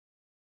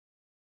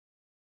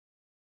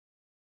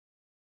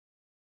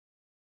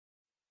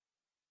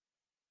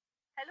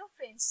Hello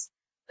friends,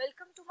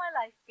 welcome to my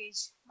life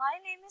page. My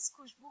name is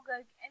Khushboo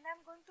Garg and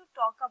I'm going to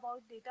talk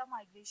about data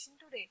migration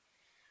today.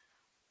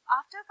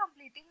 After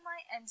completing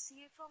my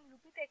MCA from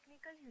UP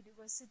Technical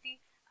University,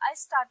 I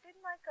started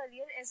my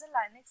career as a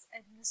Linux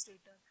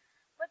administrator.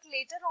 But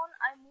later on,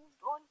 I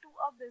moved on to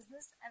a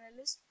business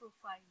analyst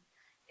profile.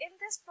 In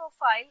this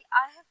profile,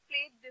 I have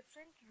played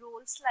different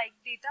roles like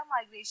data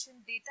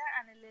migration, data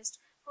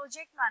analyst,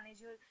 project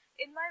manager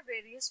in my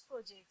various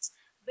projects.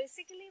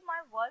 Basically,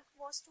 my work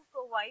was to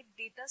provide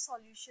data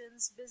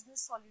solutions,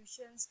 business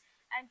solutions,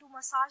 and to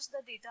massage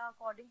the data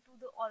according to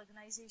the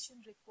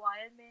organization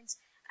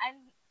requirements and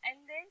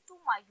then to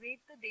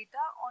migrate the data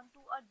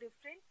onto a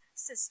different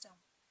system.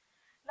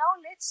 Now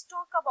let's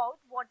talk about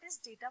what is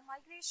data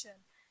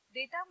migration.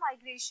 Data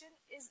migration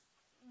is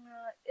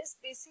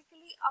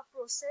basically a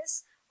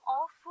process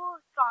of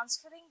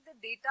transferring the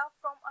data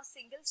from a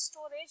single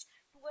storage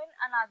to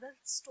another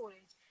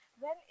storage.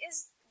 When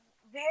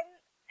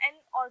an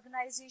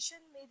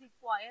organization may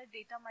require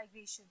data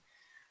migration.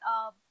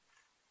 Uh,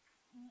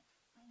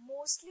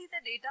 Mostly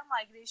the data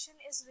migration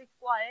is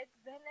required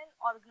when an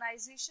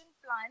organization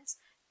plans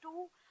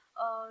to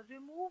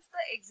remove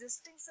the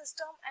existing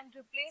system and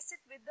replace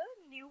it with a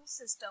new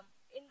system.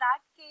 In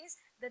that case,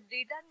 the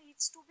data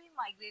needs to be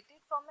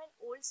migrated from an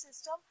old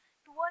system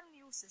to a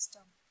new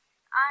system.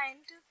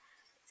 And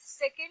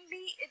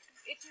secondly,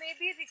 it may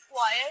be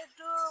required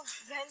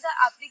when the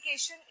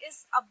application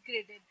is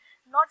upgraded.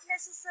 Not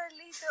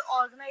necessarily the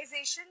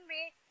organization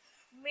may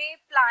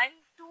plan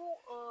to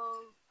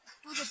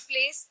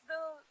replace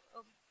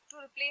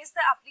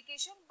the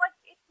application, but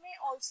it may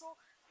also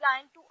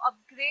plan to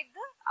upgrade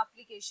the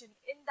application.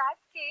 In that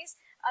case,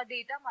 a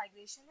data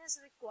migration is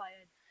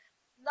required.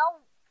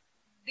 Now,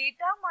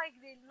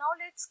 now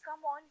let's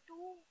come on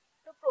to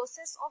the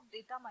process of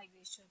data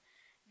migration.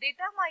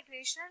 Data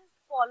migration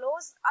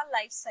follows a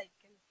life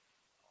cycle.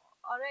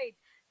 Alright,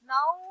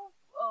 now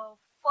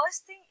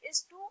first thing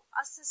is to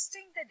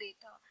assisting the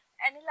data,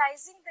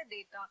 analyzing the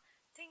data,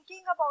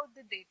 thinking about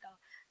the data.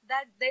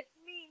 That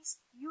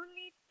means you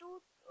need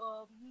to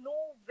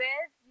know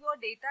where your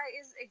data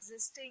is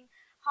existing,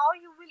 how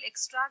you will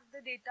extract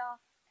the data,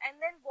 and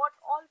then what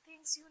all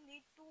things you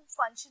need to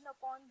function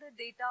upon the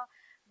data.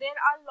 There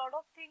are a lot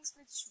of things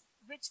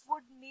which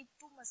would need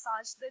to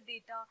massage the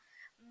data.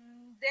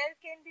 There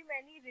can be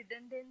many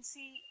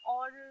redundancy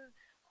or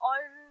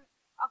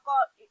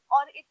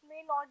it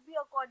may not be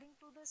according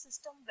to the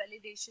system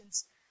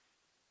validations.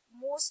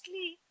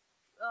 Mostly,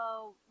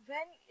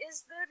 when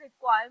is the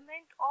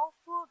requirement of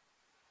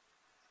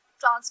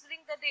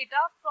transferring the data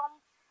from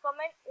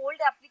an old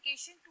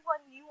application to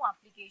a new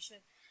application,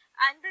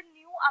 and the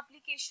new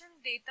application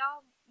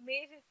data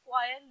may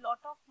require lot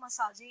of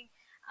massaging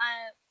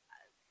uh,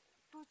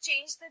 to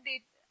change the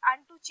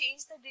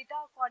data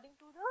according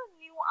to the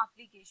new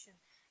application.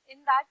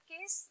 In that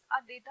case, a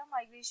data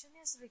migration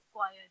is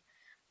required.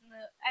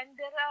 And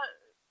there are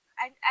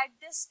and at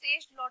this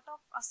stage lot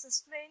of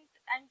assessment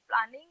and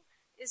planning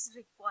is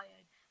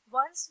required.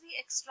 Once we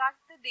extract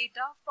the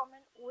data from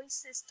an old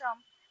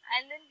system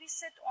and then we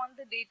sit on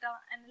the data,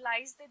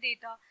 analyze the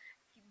data,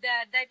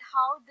 that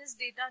how this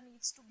data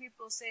needs to be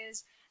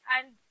processed,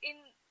 and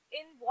in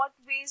what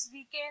ways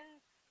we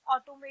can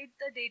automate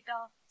the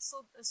data,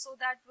 so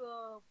that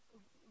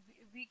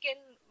we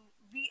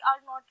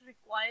are not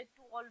required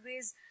to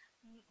always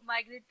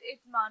migrate it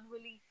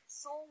manually.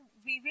 So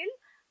we will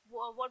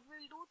what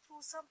we'll do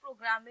through some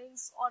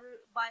programmings or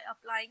by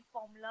applying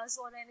formulas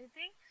or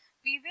anything,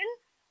 we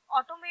will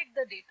automate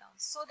the data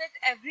so that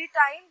every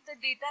time the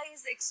data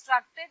is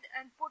extracted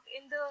and put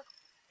in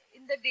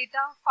the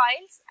data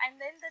files,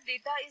 and then the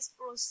data is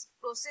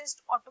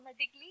processed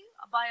automatically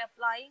by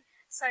applying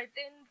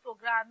certain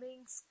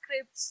programming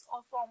scripts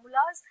or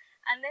formulas,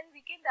 and then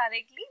we can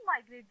directly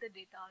migrate the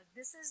data.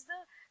 This is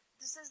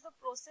the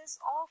process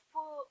of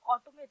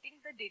automating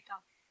the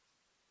data.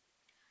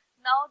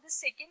 Now the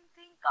second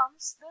thing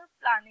comes the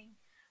planning.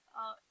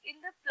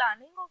 In the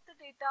planning of the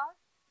data,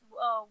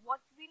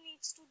 what we need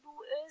to do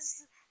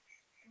is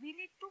we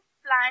need to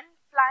plan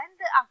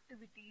the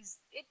activities.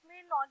 It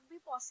may not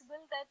be possible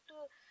that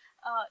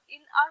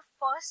in our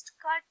first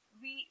cut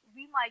we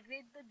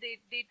migrate the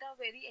data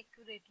very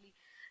accurately.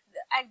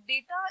 The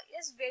data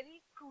is very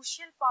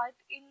crucial part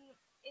in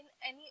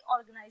any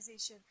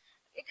organization.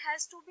 It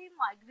has to be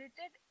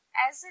migrated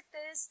as it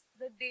is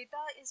the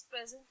data is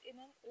present in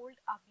an old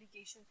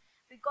application,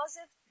 because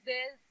if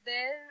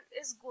there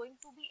is going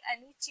to be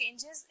any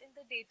changes in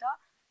the data,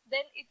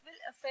 then it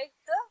will affect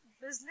the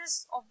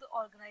business of the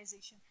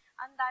organization,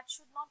 and that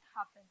should not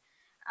happen.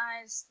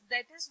 As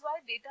that is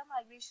why data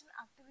migration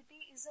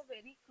activity is a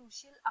very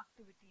crucial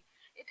activity.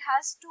 It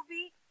has to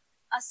be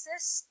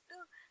assessed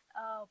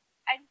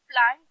and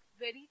planned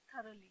very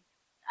thoroughly,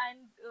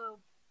 and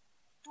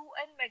to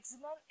a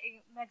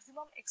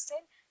maximum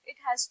extent it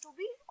has to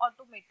be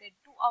automated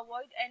to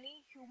avoid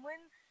any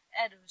human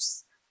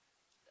errors.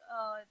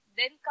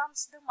 Then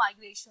comes the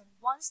migration.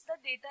 Once the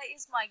data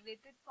is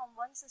migrated from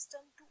one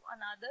system to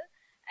another,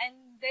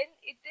 and then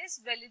it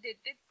is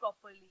validated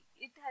properly.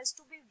 It has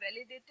to be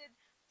validated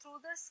through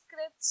the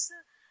scripts,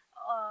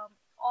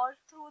 or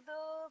through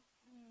the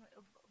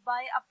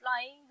by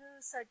applying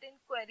certain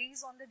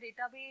queries on the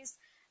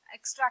database,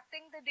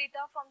 extracting the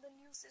data from the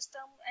new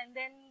system and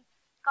then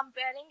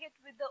comparing it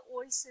with the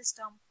old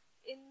system.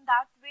 In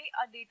that way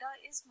our data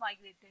is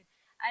migrated.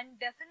 And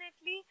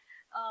definitely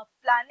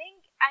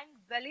planning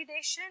and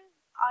validation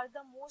are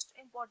the most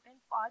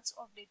important parts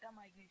of data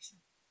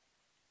migration.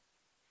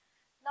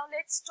 Now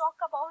let's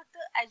talk about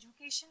the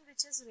education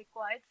which is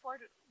required for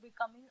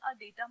becoming a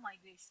data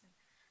migration.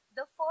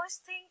 The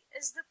first thing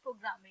is the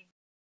programming.